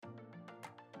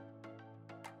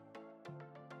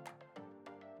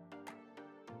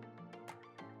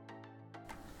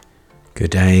Good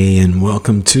day and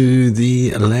welcome to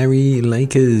the Larry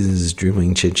Lakers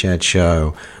Dribbling Chit Chat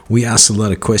Show. We ask a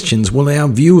lot of questions. Well, our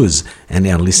viewers and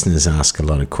our listeners ask a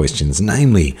lot of questions,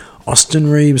 namely,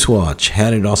 Austin Reaves watch. How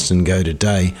did Austin go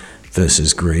today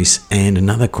versus Greece? And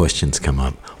another question's come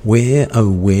up. Where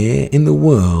in the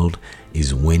world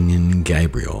is Wenyen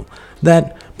Gabriel?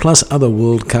 That, plus other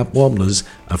World Cup wobblers,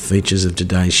 are features of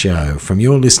today's show from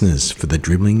your listeners for the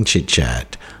Dribbling Chit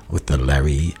Chat with the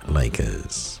Larry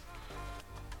Lakers.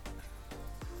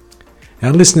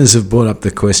 Our listeners have brought up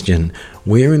the question,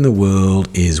 where in the world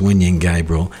is Wenyen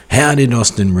Gabriel? How did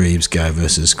Austin Reaves go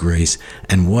versus Greece?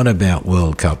 And what about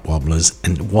World Cup wobblers?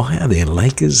 And why are there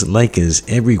Lakers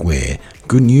everywhere?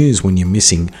 Good news when you're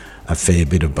missing a fair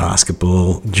bit of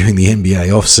basketball during the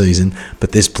NBA off-season,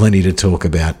 but there's plenty to talk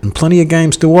about and plenty of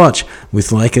games to watch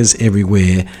with Lakers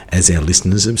everywhere, as our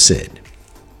listeners have said.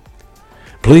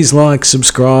 Please like,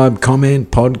 subscribe, comment,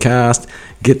 podcast,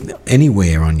 get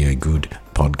anywhere on your good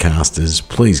podcasters.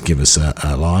 Please give us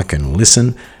a like and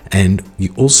listen, and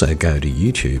you also go to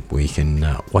YouTube where you can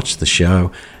watch the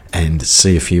show and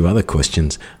see a few other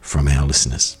questions from our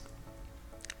listeners.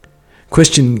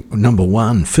 Question number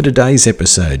 1 for today's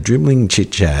episode, Dribbling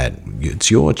Chit Chat. It's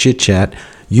your chit chat.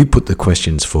 You put the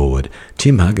questions forward.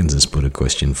 Tim Huggins has put a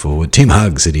question forward. Tim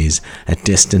Hugs it is, at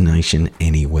Destination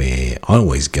Anywhere. I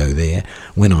always go there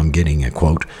when I'm getting a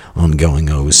quote on going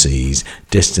overseas.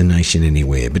 Destination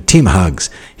Anywhere. But Tim Hugs,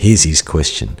 here's his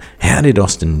question. How did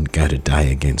Austin go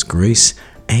today against Greece?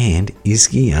 And is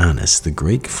Giannis, the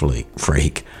Greek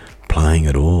freak, playing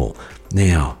at all?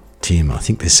 Now, Tim, I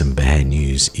think there's some bad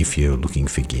news if you're looking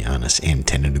for Giannis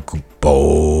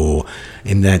Antetokounmpo,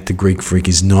 in that the Greek freak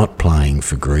is not playing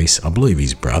for Greece. I believe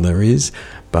his brother is,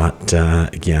 but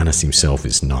Giannis himself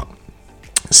is not.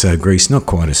 So Greece not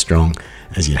quite as strong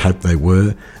as you'd hope they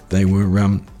were. They were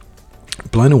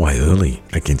blown away early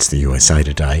against the USA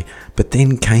today, but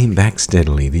then came back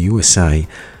steadily. The USA,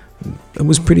 it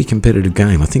was a pretty competitive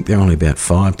game. I think they're only about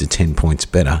 5 to 10 points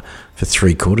better for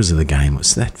 3/4 of the game. It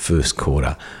was that first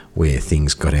quarter where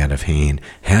things got out of hand.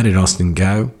 How did Austin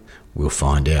go? We'll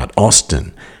find out.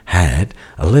 Austin had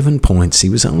 11 points. He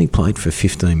was only played for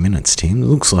 15 minutes, Tim. It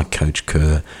looks like Coach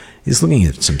Kerr is looking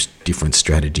at some different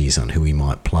strategies on who he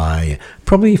might play,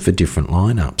 probably for different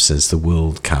lineups, as the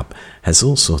World Cup has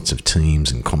all sorts of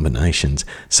teams and combinations.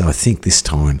 So I think this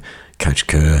time Coach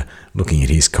Kerr, looking at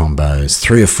his combos,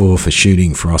 3 or 4 for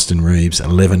shooting for Austin Reaves,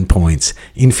 11 points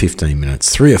in 15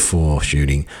 minutes, 3 or 4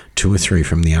 shooting, 2 or 3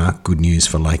 from the arc. Good news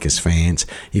for Lakers fans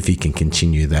if he can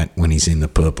continue that when he's in the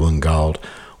purple and gold.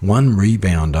 1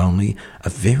 rebound only, a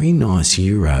very nice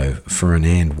Euro for an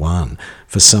and 1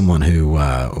 for someone who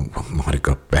might have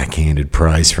got backhanded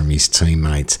praise from his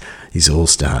teammates, his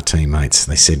all-star teammates.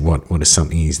 They said, what is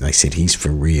something they said he's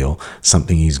for real,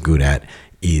 something he's good at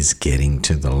is getting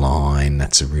to the line.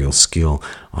 That's a real skill.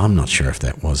 I'm not sure if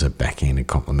that was a backhanded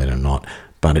compliment or not,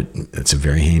 but it's a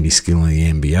very handy skill in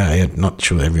the NBA. I'm not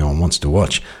sure everyone wants to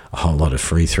watch a whole lot of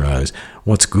free throws.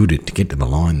 What's good to get to the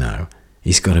line, though,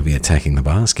 he's got to be attacking the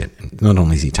basket. Not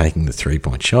only is he taking the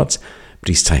three-point shots, but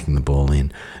he's taking the ball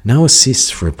in. No assists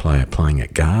for a player playing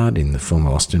at guard in the form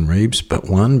of Austin Reaves, but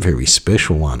one very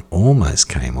special one almost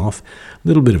came off. A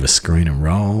little bit of a screen and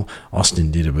roll. Austin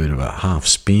did a bit of a half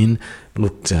spin.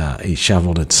 He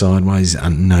shoveled it sideways, a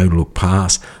no-look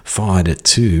pass, fired it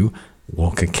to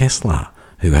Walker Kessler,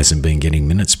 who hasn't been getting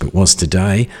minutes but was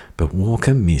today, but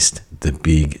Walker missed the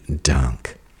big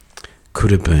dunk. Could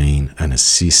have been an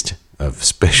assist of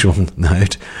special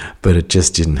note, but it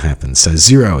just didn't happen. So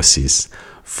 0 assists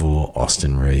for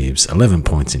Austin Reaves, 11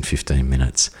 points in 15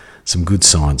 minutes. Some good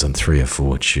signs on 3 or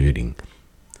 4 shooting.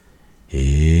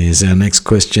 Here's our next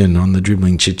question on the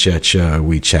Dribbling Chit Chat Show.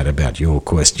 We chat about your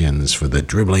questions for the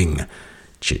Dribbling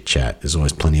Chit Chat. There's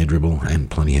always plenty of dribble and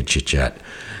plenty of chit chat.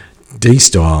 D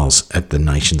Styles at the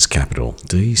nation's capital.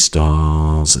 D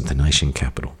Styles at the nation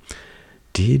capital.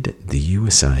 Did the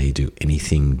USA do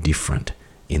anything different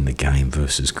in the game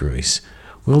versus Greece?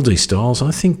 Well, D Styles,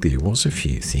 I think there was a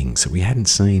few things that we hadn't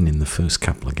seen in the first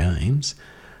couple of games.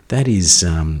 That is,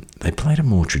 they played a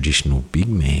more traditional big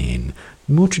man,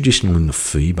 more traditional in the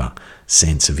FIBA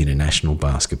sense of international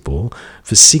basketball.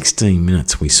 For 16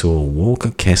 minutes, we saw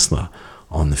Walker Kessler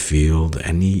on the field,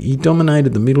 and he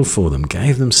dominated the middle for them,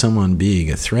 gave them someone big,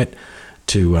 a threat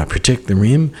to protect the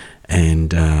rim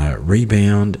and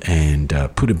rebound and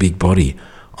put a big body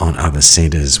on other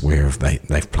centres where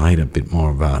they've played a bit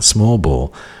more of a small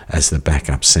ball as the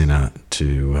backup centre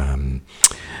to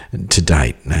to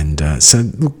date. And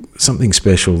so look, something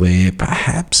special there,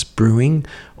 perhaps brewing,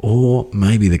 or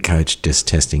maybe the coach just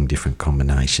testing different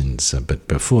combinations. But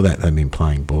before that, they've been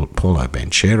playing Paulo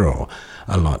Banchero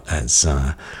a lot as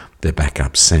their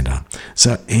backup centre.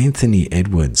 So Anthony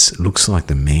Edwards looks like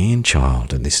the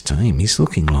man-child of this team. He's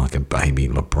looking like a baby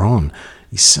LeBron.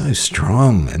 He's so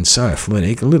strong and so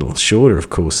athletic, a little shorter, of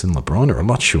course, than LeBron, or a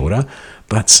lot shorter,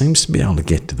 but seems to be able to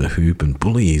get to the hoop and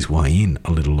bully his way in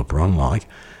a little LeBron-like.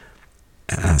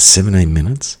 17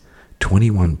 minutes,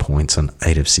 21 points on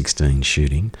 8 of 16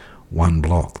 shooting, 1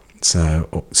 block.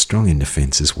 So strong in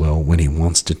defence as well. When he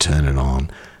wants to turn it on,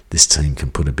 this team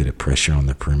can put a bit of pressure on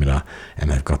the perimeter,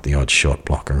 and they've got the odd shot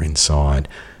blocker inside.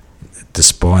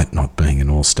 Despite not being an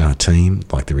all-star team,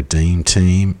 like the Redeem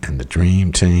team and the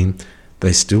Dream team,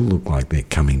 they still look like they're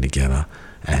coming together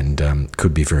and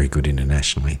could be very good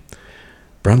internationally.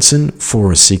 Brunson,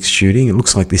 4 of 6 shooting. It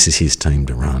looks like this is his team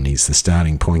to run. He's the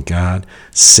starting point guard,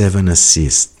 7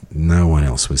 assists. No one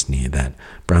else was near that.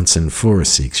 Brunson, 4 of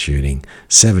 6 shooting,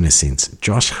 7 assists.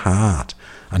 Josh Hart,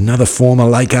 another former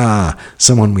Laker,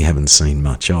 someone we haven't seen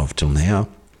much of till now.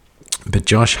 But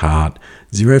Josh Hart,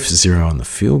 0 for 0 on the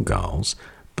field goals,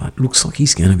 but looks like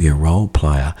he's going to be a role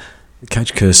player.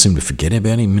 Coach Kerr seemed to forget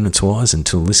about him minutes-wise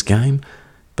until this game,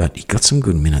 but he got some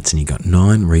good minutes and he got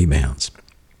 9 rebounds,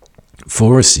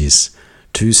 4 assists,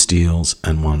 2 steals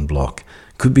and 1 block.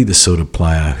 Could be the sort of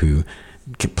player who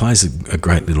plays a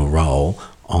great little role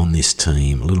on this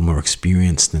team, a little more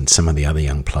experienced than some of the other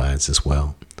young players as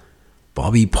well.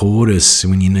 Bobby Portis,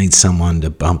 when you need someone to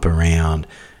bump around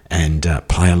and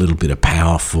play a little bit of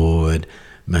power forward,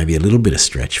 maybe a little bit of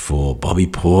stretch for Bobby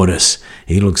Portis.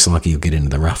 He looks like he'll get into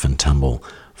the rough and tumble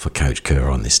for Coach Kerr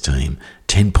on this team.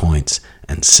 10 points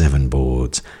and 7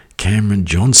 boards. Cameron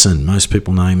Johnson, most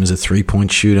people know him as a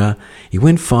 3-point shooter. He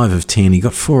went 5 of 10. He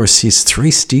got 4 assists.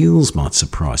 3 steals might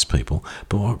surprise people.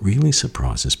 But what really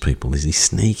surprises people is his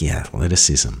sneaky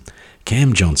athleticism.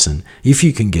 Cam Johnson, if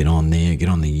you can get on there, get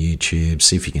on the YouTube,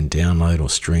 see if you can download or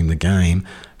stream the game,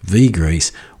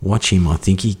 V-Grease, watch him. I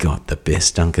think he got the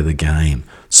best dunk of the game.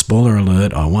 Spoiler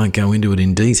alert, I won't go into it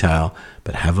in detail,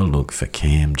 but have a look for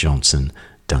Cam Johnson,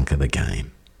 dunk of the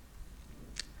game.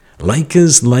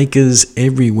 Lakers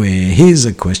everywhere. Here's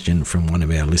a question from one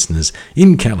of our listeners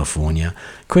in California.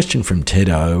 Question from Ted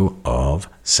O of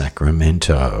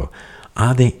Sacramento.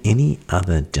 Are there any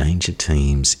other danger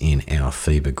teams in our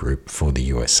FIBA group for the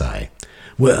USA?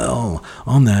 Well,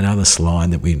 on that other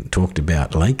slide that we talked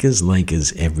about,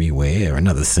 Lakers everywhere,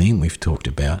 another theme we've talked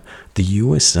about, the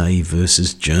USA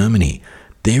versus Germany.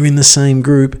 They're in the same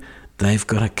group. They've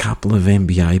got a couple of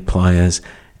NBA players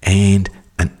and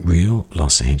a real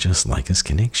Los Angeles Lakers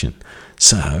connection.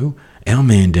 So our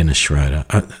man Dennis Schroeder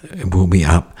will be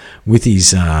up with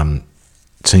his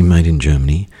teammate in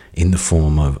Germany in the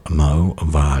form of Mo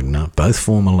Wagner. Both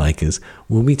former Lakers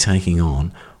will be taking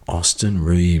on Austin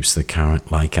Reaves, the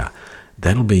current Laker.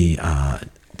 That'll be the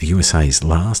USA's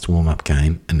last warm-up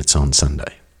game, and it's on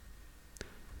Sunday.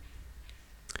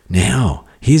 Now,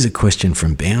 here's a question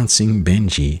from Bouncing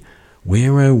Benji.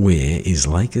 Where is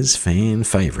Lakers fan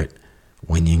favourite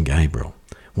Wenyen Gabriel?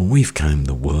 Well, we've combed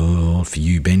the world for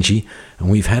you, Benji, and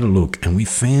we've had a look, and we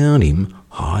found him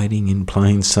hiding in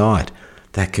plain sight.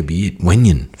 That could be it.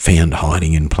 Wenyen found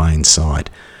hiding in plain sight.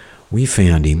 We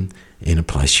found him in a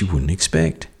place you wouldn't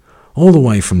expect. All the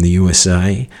way from the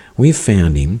USA, we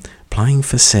found him playing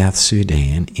for South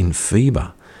Sudan in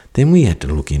FIBA. Then we had to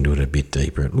look into it a bit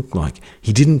deeper. It looked like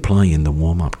he didn't play in the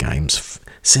warm-up games.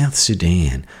 South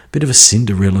Sudan, bit of a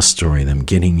Cinderella story, them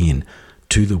getting in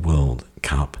to the World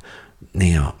Cup.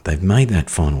 Now, they've made that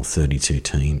final 32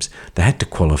 teams. They had to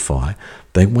qualify.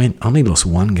 They only lost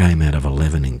 1 game out of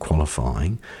 11 in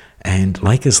qualifying. And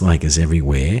Lakers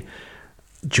everywhere,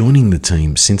 joining the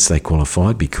team since they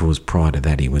qualified, because prior to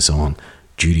that he was on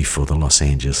duty for the Los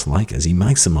Angeles Lakers. He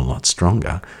makes them a lot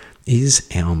stronger, is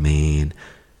our man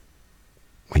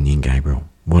Wenyen Gabriel.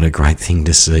 What a great thing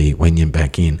to see Wenyen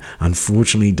back in.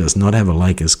 Unfortunately, does not have a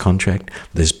Lakers contract.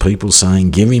 There's people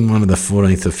saying give him one of the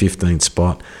 14th or 15th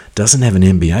spot. Doesn't have an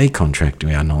NBA contract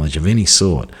to our knowledge of any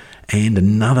sort. And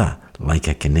another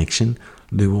Laker connection,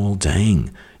 Luol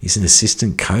Deng. He's an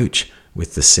assistant coach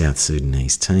with the South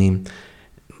Sudanese team.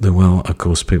 Luol, of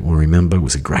course, people remember,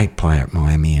 was a great player at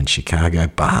Miami and Chicago,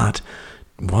 but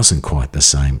wasn't quite the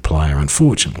same player,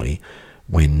 unfortunately,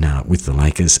 when with the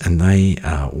Lakers, and they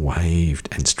waived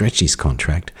and stretched his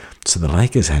contract, so the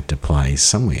Lakers had to play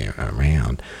somewhere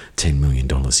around $10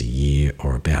 million a year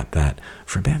or about that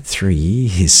for about 3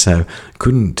 years, so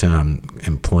couldn't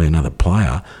employ another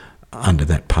player under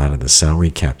that part of the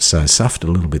salary cap. So suffered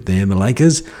a little bit there, the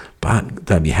Lakers, but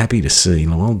they'd be happy to see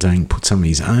Luol Deng put some of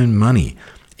his own money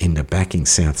into backing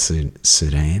South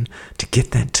Sudan to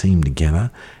get that team together,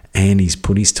 and he's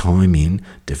put his time in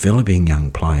developing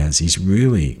young players. He's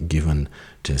really given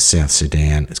to South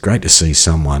Sudan. It's great to see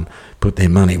someone put their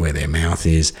money where their mouth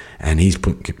is, and he's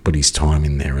put his time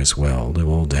in there as well.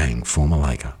 Luol Deng, former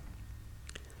Laker.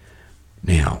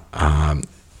 Now,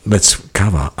 let's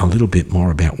cover a little bit more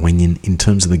about Wenyen in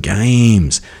terms of the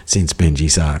games, since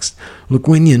Benji's asked. Look,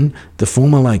 Wenyen, the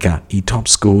former Laker, he top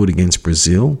scored against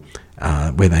Brazil,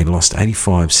 where they lost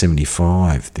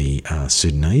 85-75, the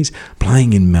Sudanese,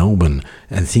 playing in Melbourne,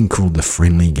 a thing called the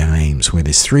Friendly Games, where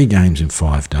there's 3 games in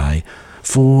 5 days,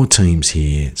 4 teams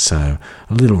here, so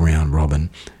a little round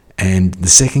robin. And the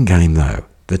second game, though,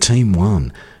 the team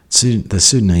won. The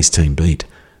Sudanese team beat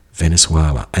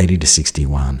Venezuela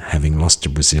 80-61, having lost to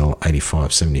Brazil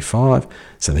 85-75,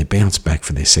 so they bounced back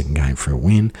for their second game for a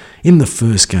win. In the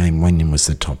first game, Wenyen was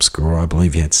the top scorer. I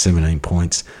believe he had 17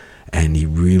 points, and he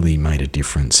really made a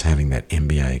difference having that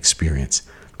NBA experience.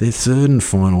 Their third and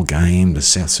final game, the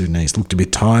South Sudanese looked a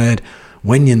bit tired.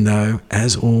 Wenyen, though,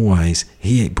 as always,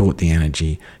 he brought the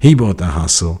energy, he brought the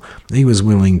hustle, he was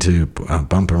willing to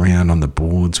bump around on the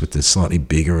boards with the slightly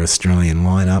bigger Australian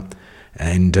lineup,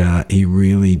 and he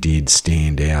really did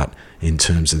stand out in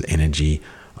terms of energy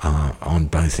on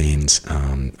both ends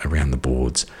around the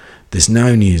boards. There's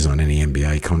no news on any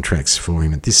NBA contracts for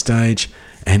him at this stage,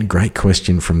 and great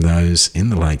question from those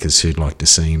in the Lakers who'd like to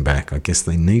see him back. I guess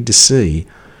they need to see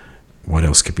what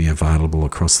else could be available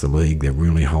across the league. They're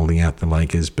really holding out the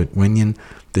Lakers, but Wenyen,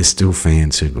 there's still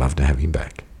fans who'd love to have him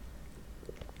back.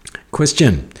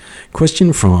 Question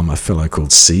from a fellow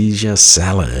called Seizure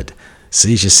Salad.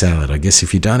 Seizure Salad. I guess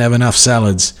if you don't have enough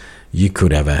salads, you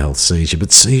could have a health seizure.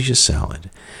 But Seizure Salad,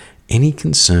 any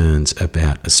concerns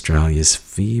about Australia's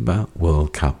FIBA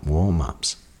World Cup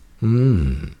warm-ups?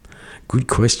 Good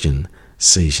question,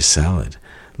 Seizure Salad.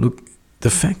 Look, the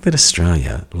fact that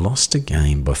Australia lost a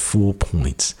game by 4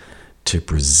 points to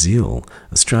Brazil,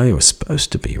 Australia was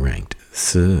supposed to be ranked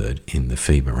 3rd in the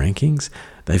FIBA rankings.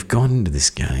 They've gone into this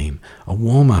game, a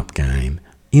warm-up game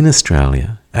in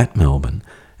Australia at Melbourne,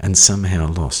 and somehow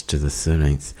lost to the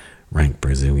 13th ranked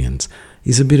Brazilians.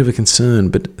 Is a bit of a concern,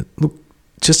 but look,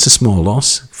 just a small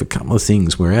loss. For a couple of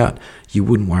things we're out, you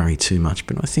wouldn't worry too much,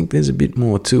 but I think there's a bit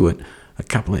more to it. A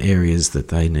couple of areas that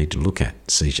they need to look at,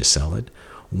 Seizure Salad.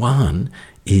 One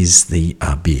is the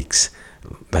bigs.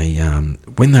 They,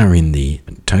 when they were in the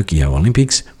Tokyo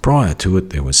Olympics, prior to it,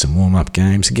 there were some warm-up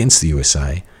games against the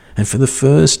USA, and for the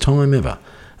first time ever,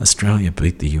 Australia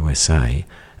beat the USA,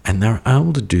 and they were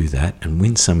able to do that and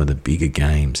win some of the bigger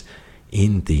games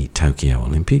in the Tokyo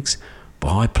Olympics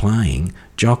by playing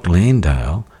Jock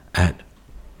Landale at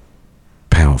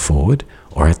power forward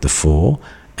or at the 4,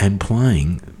 and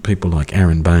playing people like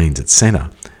Aaron Baines at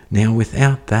centre. Now,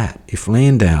 without that, if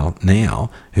Landale now,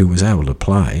 who was able to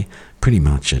play pretty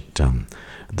much at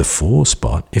the 4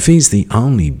 spot, if he's the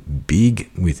only big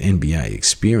with NBA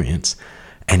experience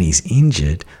and he's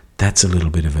injured, that's a little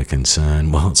bit of a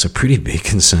concern. Well, it's a pretty big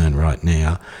concern right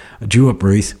now. Duop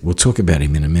Reath, we'll talk about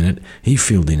him in a minute. He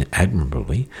filled in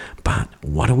admirably, but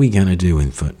what are we going to do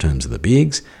in terms of the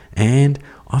bigs? And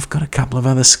I've got a couple of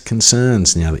other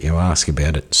concerns now that you ask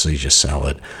about it, Seizure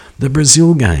Salad. The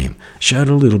Brazil game showed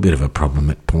a little bit of a problem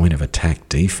at point of attack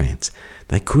defence.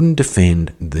 They couldn't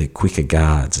defend the quicker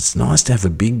guards. It's nice to have a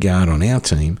big guard on our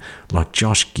team like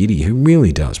Josh Giddey, who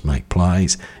really does make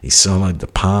plays. He's solid, the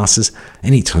passes,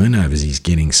 any turnovers he's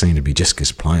getting seem to be just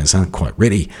because players aren't quite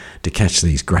ready to catch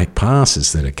these great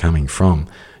passes that are coming from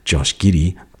Josh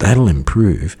Giddey. That'll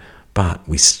improve. But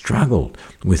we struggled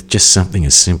with just something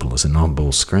as simple as an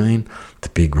on-ball screen, the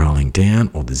big rolling down,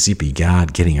 or the zippy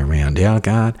guard getting around our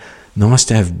guard. Nice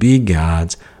to have big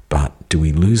guards, but do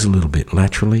we lose a little bit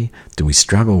laterally? Do we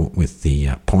struggle with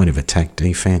the point of attack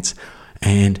defence?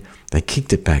 And they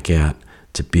kicked it back out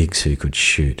to bigs who could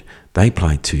shoot. They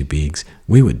played 2 bigs.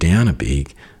 We were down a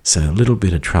big, so a little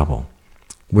bit of trouble.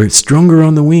 We're stronger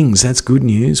on the wings. That's good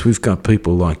news. We've got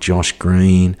people like Josh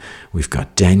Green. We've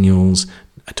got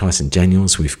Tyson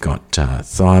Daniels, we've got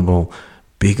Thibault,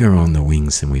 bigger on the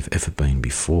wings than we've ever been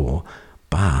before.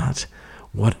 But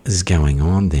what is going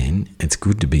on then? It's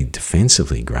good to be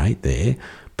defensively great there,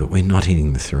 but we're not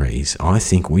hitting the threes. I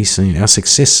think our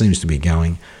success seems to be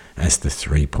going as the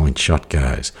 3-point shot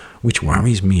goes, which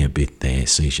worries me a bit there,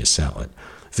 Seizure Salad.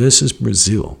 Versus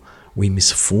Brazil, we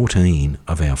miss 14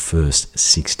 of our first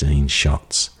 16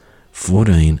 shots.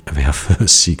 14 of our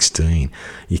first 16.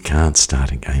 You can't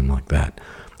start a game like that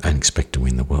and expect to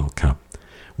win the World Cup.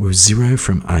 We were 0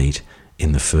 from 8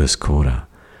 in the first quarter.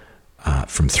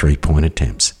 from three-point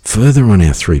attempts. Further on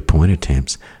our three-point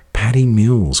attempts, Paddy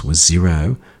Mills was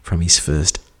 0 from his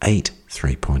first 8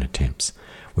 three-point attempts.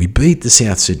 We beat the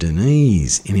South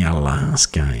Sudanese in our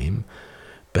last game,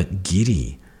 but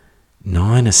Giddy,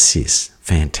 9 assists,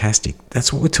 fantastic.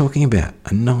 That's what we're talking about.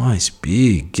 A nice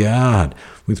big guard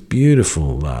with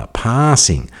beautiful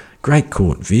passing, great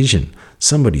court vision,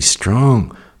 somebody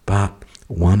strong, but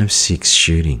 1 of 6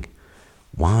 shooting.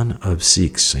 1 of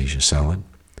 6, Caesar Salad.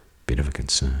 Bit of a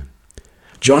concern.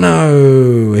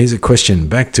 Jono, here's a question.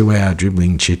 Back to our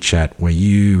dribbling chit-chat where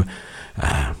you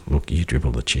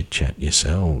dribble the chit-chat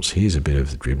yourselves. Here's a bit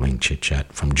of the dribbling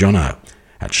chit-chat from Jono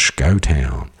at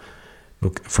Scotown.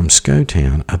 Look, from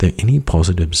Scotown, are there any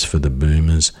positives for the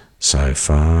Boomers so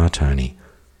far, Tony?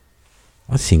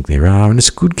 I think there are, and it's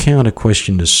a good counter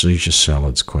question to Caesar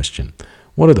Salad's question.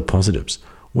 What are the positives?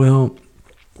 Well,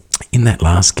 in that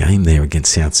last game there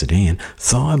against South Sudan,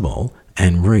 Thibault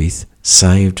and Reaves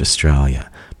saved Australia.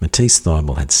 Matisse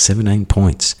Thibault had 17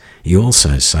 points. He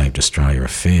also saved Australia a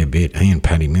fair bit, he and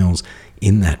Paddy Mills,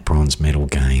 in that bronze medal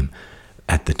game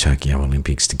at the Tokyo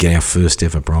Olympics to get our first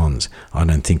ever bronze. I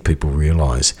don't think people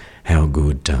realise how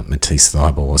good Matisse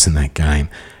Thibault was in that game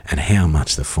and how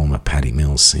much the former Paddy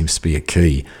Mills seems to be a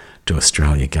key to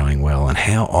Australia going well and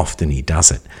how often he does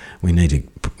it. We need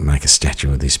to make a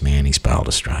statue of this man. He's bailed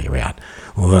Australia out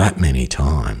that many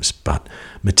times. But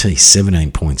Matisse,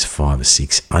 17 points, 5 or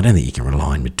 6. I don't think you can rely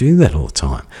on him to do that all the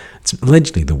time. It's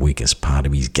allegedly the weakest part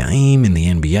of his game in the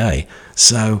NBA.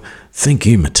 So thank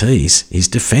you, Matisse. His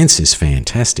defence is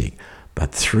fantastic.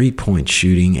 But 3-point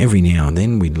shooting, every now and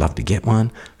then we'd love to get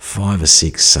one. 5 or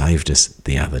 6 saved us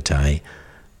the other day.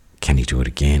 Can he do it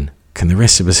again? Can the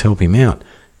rest of us help him out?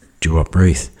 Duop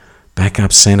Reath,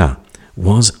 backup centre,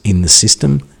 was in the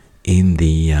system in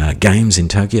the games in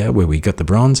Tokyo where we got the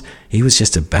bronze. He was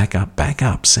just a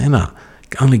backup centre.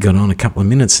 Only got on a couple of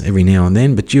minutes every now and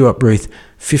then, but Duop Reath,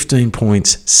 15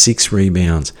 points, 6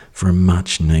 rebounds for a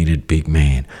much-needed big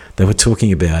man. They were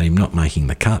talking about him not making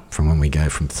the cut from when we go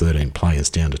from 13 players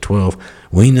down to 12.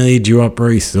 We need Duop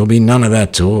Reath. There'll be none of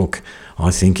that talk. I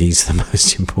think he's the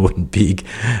most important big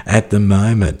at the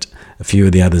moment. A few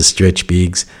of the others stretch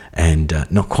bigs and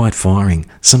not quite firing,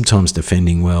 sometimes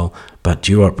defending well, but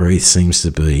Duop Reath seems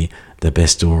to be the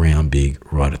best all-round big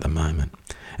right at the moment.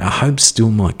 Our hopes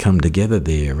still might come together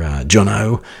there,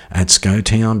 Jono at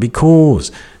Scotown,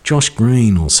 because Josh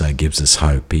Green also gives us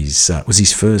hope. Was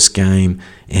his first game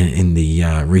in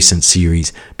the recent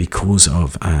series because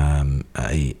of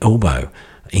a elbow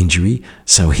injury,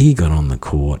 so he got on the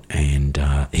court and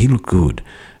he looked good.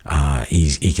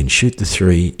 He can shoot the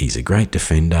three. He's a great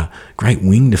defender, great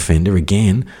wing defender.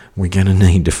 Again, we're going to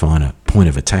need to find a point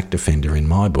of attack defender in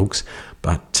my books.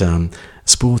 But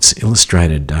Sports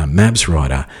Illustrated, Mavs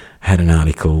writer, had an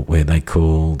article where they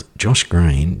called Josh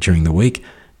Green during the week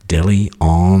Delhi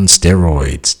on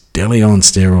steroids. Delhi on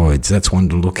steroids. That's one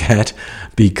to look at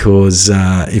because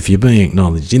if you're being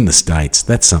acknowledged in the States,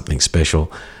 that's something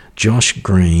special. Josh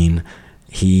Green,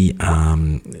 he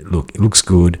looks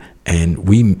good. And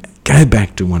we go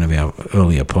back to one of our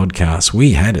earlier podcasts.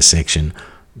 We had a section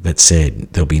that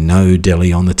said there'll be no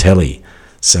Delhi on the telly.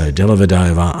 So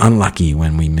Dellavedova, unlucky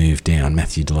when we moved down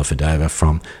Matthew Dellavedova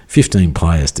from 15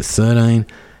 players to 13.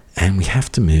 And we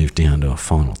have to move down to a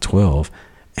final 12.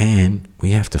 And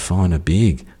we have to find a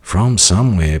big from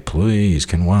somewhere. Please,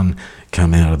 can one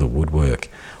come out of the woodwork?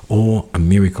 Or a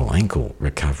miracle ankle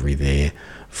recovery there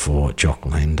for Jock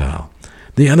Landale.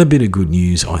 The other bit of good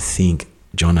news, I think,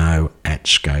 Jono at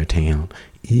Scotown,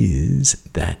 is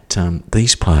that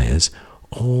these players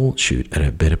all shoot at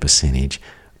a better percentage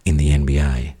in the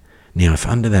NBA. Now, if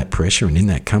under that pressure and in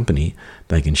that company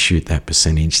they can shoot that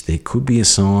percentage, there could be a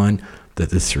sign that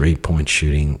the three-point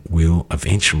shooting will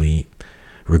eventually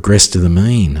regress to the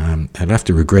mean. It'll have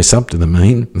to regress up to the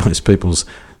mean. Most people's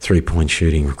three-point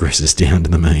shooting regresses down to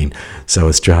the mean, so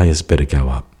Australia's better go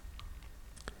up.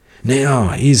 Now,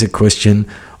 here's a question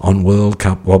on World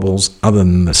Cup wobbles other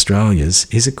than Australia's.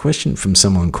 Here's a question from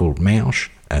someone called Mouse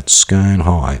at Scone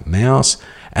High. Mouse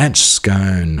at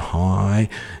Scone High.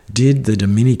 Did the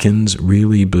Dominicans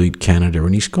really beat Canada?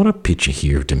 And he's got a picture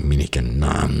here of Dominican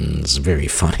nuns. Very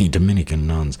funny Dominican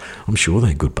nuns. I'm sure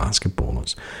they're good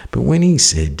basketballers. But when he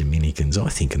said Dominicans, I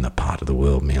think in the part of the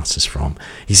world Mouse is from,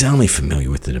 he's only familiar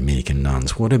with the Dominican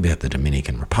nuns. What about the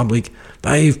Dominican Republic?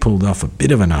 They've pulled off a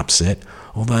bit of an upset,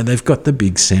 although they've got the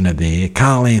big centre there,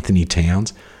 Carl Anthony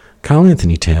Towns. Carl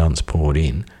Anthony Towns poured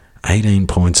in 18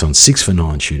 points on 6 for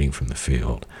 9 shooting from the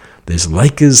field. There's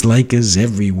Lakers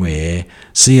everywhere.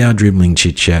 See our Dribbling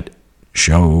Chit Chat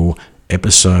show,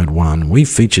 episode 1. We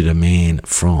featured a man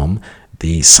from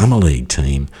the Summer League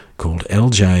team called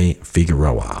LJ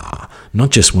Figueroa. Not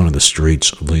just one of the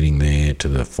streets leading there to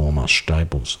the former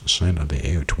Staples Center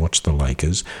there to watch the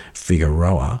Lakers,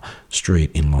 Figueroa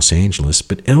Street in Los Angeles,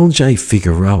 but LJ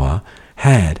Figueroa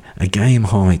had a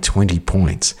game-high 20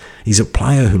 points. He's a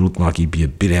player who looked like he'd be a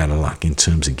bit out of luck in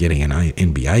terms of getting an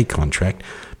NBA contract,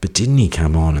 but didn't he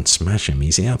come on and smash him?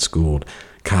 He's outscored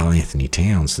Karl Anthony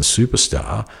Towns, the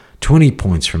superstar. 20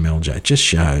 points from LJ. It just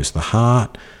shows the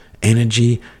heart,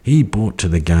 energy he brought to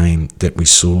the game that we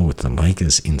saw with the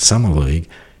Lakers in Summer League.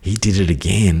 He did it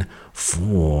again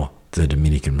for the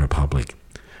Dominican Republic.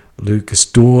 Lucas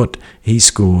Dort, he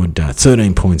scored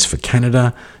 13 points for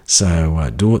Canada. So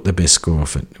Dort, the best scorer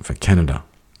for Canada.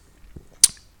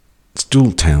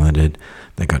 Still talented.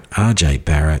 They've got RJ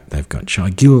Barrett. They've got Shai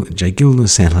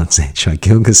Gilgeous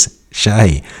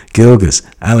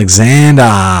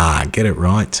Alexander. Get it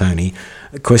right, Tony.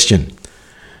 Question.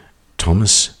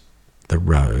 Thomas the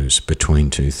Rose Between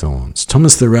Two Thorns.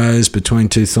 Thomas the Rose Between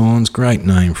Two Thorns. Great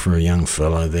name for a young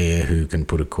fellow there who can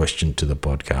put a question to the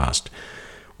podcast.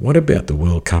 What about the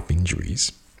World Cup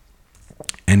injuries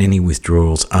and any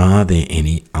withdrawals? Are there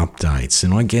any updates?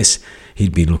 And I guess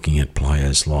he'd be looking at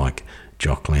players like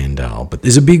Jock Landale. But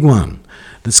there's a big one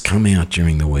that's come out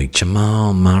during the week.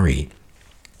 Jamal Murray,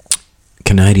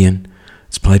 Canadian,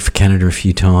 has played for Canada a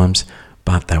few times,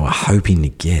 but they were hoping to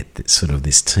get sort of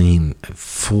this team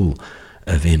full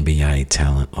of NBA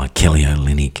talent like Kelly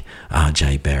Olynyk,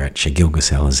 RJ Barrett, Shai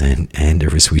Gilgeous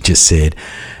Alexander, as we just said,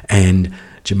 and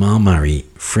Jamal Murray,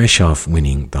 fresh off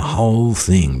winning the whole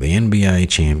thing, the NBA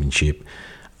championship,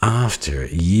 after a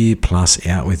year plus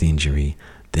out with injury.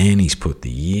 Then he's put the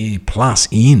year plus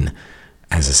in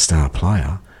as a star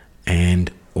player,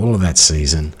 and all of that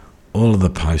season, all of the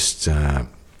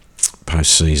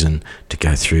postseason to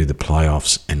go through the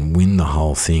playoffs and win the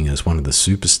whole thing as one of the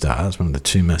superstars, one of the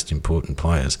two most important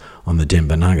players on the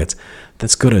Denver Nuggets.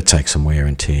 That's got to take some wear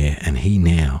and tear, and he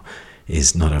now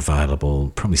is not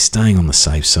available, probably staying on the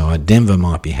safe side. Denver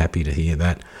might be happy to hear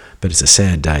that, but it's a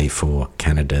sad day for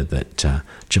Canada that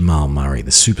Jamal Murray,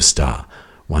 the superstar,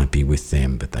 won't be with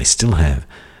them, but they still have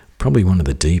probably one of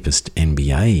the deepest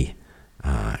NBA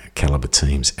caliber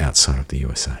teams outside of the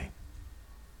USA.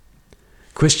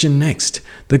 Question next.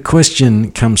 The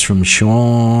question comes from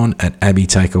Sean at Abbey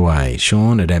Takeaway.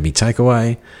 Sean at Abbey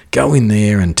Takeaway, go in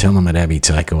there and tell them at Abbey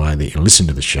Takeaway that you listen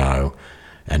to the show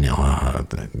and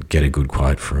get a good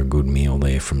quote for a good meal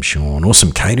there from Sean, or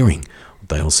some catering.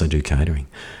 They also do catering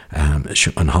and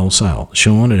wholesale.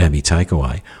 Sean at Abbey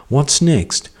Takeaway. What's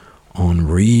next on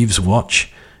Reaves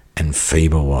Watch and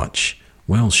FIBA Watch?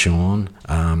 Well, Sean,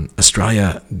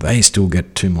 Australia, they still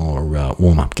get 2 more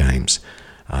warm-up games.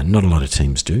 Not a lot of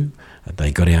teams do.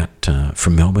 They got out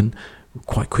from Melbourne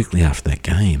quite quickly after that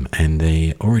game, and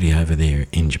they're already over there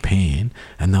in Japan,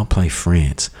 and they'll play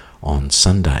France on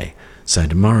Sunday. So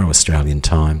tomorrow, Australian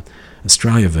time,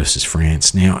 Australia versus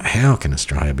France. Now, how can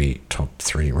Australia be top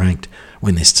 3 ranked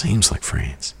when there's teams like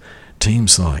France,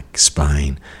 teams like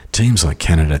Spain, teams like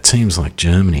Canada, teams like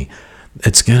Germany?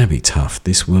 It's going to be tough.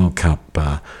 This World Cup,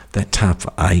 that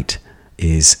top 8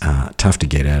 is tough to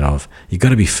get out of. You've got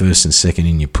to be first and second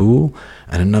in your pool,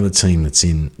 and another team that's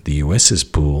in the US's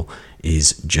pool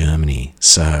is Germany.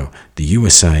 So the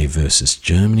USA versus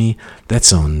Germany,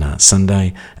 that's on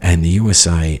Sunday, and the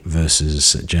USA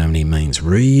versus Germany means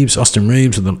Reaves, Austin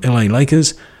Reaves of the LA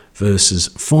Lakers versus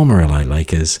former LA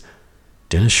Lakers,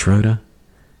 Dennis Schroeder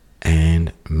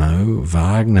and Mo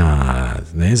Wagner.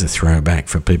 There's a throwback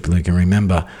for people who can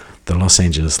remember the Los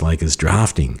Angeles Lakers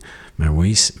drafting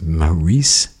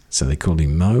Maurice, so they called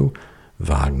him Mo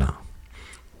Wagner.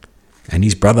 And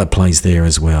his brother plays there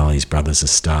as well. His brother's a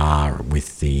star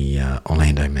with the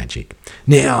Orlando Magic.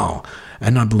 Now,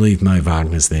 and I believe Mo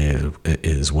Wagner's there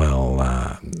as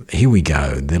well. Here we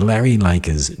go. The Larry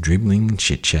Lakers Dribbling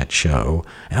Chit Chat Show.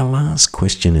 Our last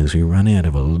question, as we run out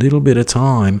of a little bit of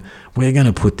time, we're going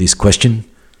to put this question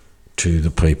to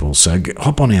the people. So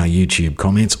hop on our YouTube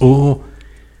comments or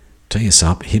tee us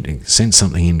up, send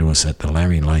something into us at the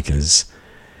Larry Lakers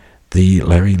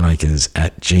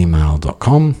at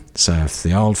gmail.com. So if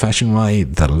the old-fashioned way,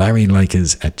 the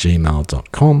at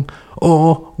gmail.com,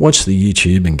 or watch the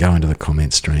YouTube and go into the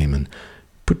comment stream and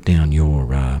put down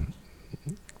your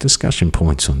discussion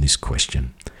points on this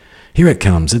question. Here it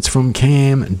comes. It's from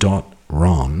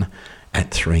cam.ron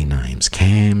at 3 names.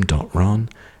 Cam.ron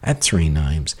at 3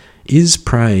 names. Is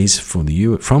praise from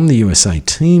the USA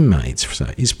teammates,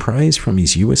 so is praise from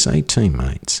his USA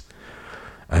teammates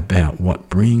about what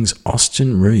brings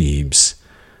Austin Reaves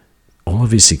all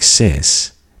of his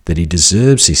success that he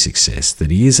deserves his success,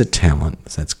 that he is a talent.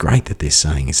 That's great that they're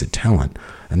saying he's a talent.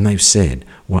 And they've said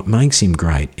what makes him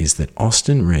great is that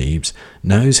Austin Reaves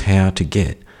knows how to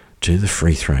get to the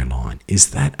free throw line.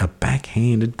 Is that a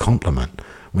backhanded compliment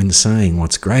when saying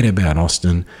what's great about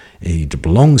Austin? He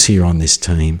belongs here on this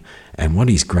team, and what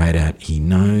he's great at, he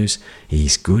knows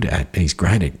he's great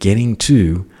at getting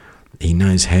to. He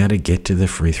knows how to get to the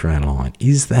free throw line.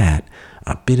 Is that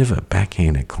a bit of a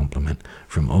backhanded compliment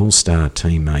from all-star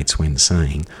teammates when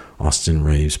saying Austin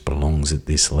Reaves belongs at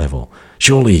this level?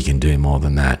 Surely he can do more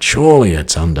than that. Surely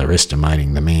it's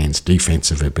underestimating the man's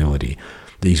defensive ability,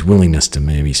 his willingness to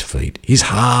move his feet, his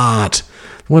heart.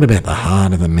 What about the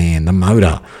heart of the man, the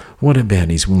motor? What about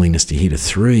his willingness to hit a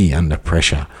three under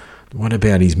pressure? What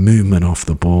about his movement off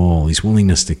the ball, his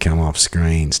willingness to come off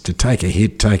screens, to take a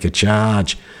hit, take a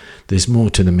charge? There's more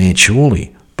to the man,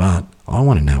 surely, but I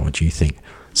want to know what you think.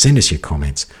 Send us your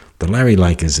comments. The Larry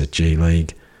Lakers at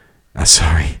the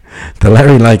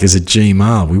Larry Lakers at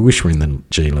Gmail. We wish we're in the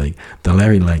G League. The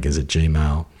Larry Lakers at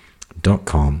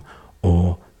gmail.com,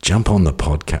 or jump on the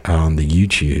podcast on the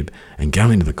YouTube and go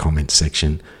into the comments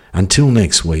section. Until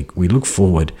next week, we look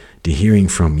forward to hearing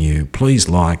from you. Please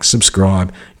like,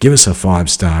 subscribe, give us a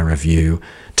 5-star review,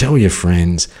 tell your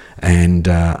friends, and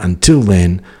until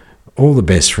then, all the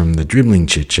best from the Dribbling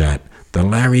Chit Chat, the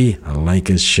Larry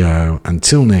Lakers Show.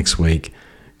 Until next week,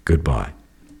 goodbye.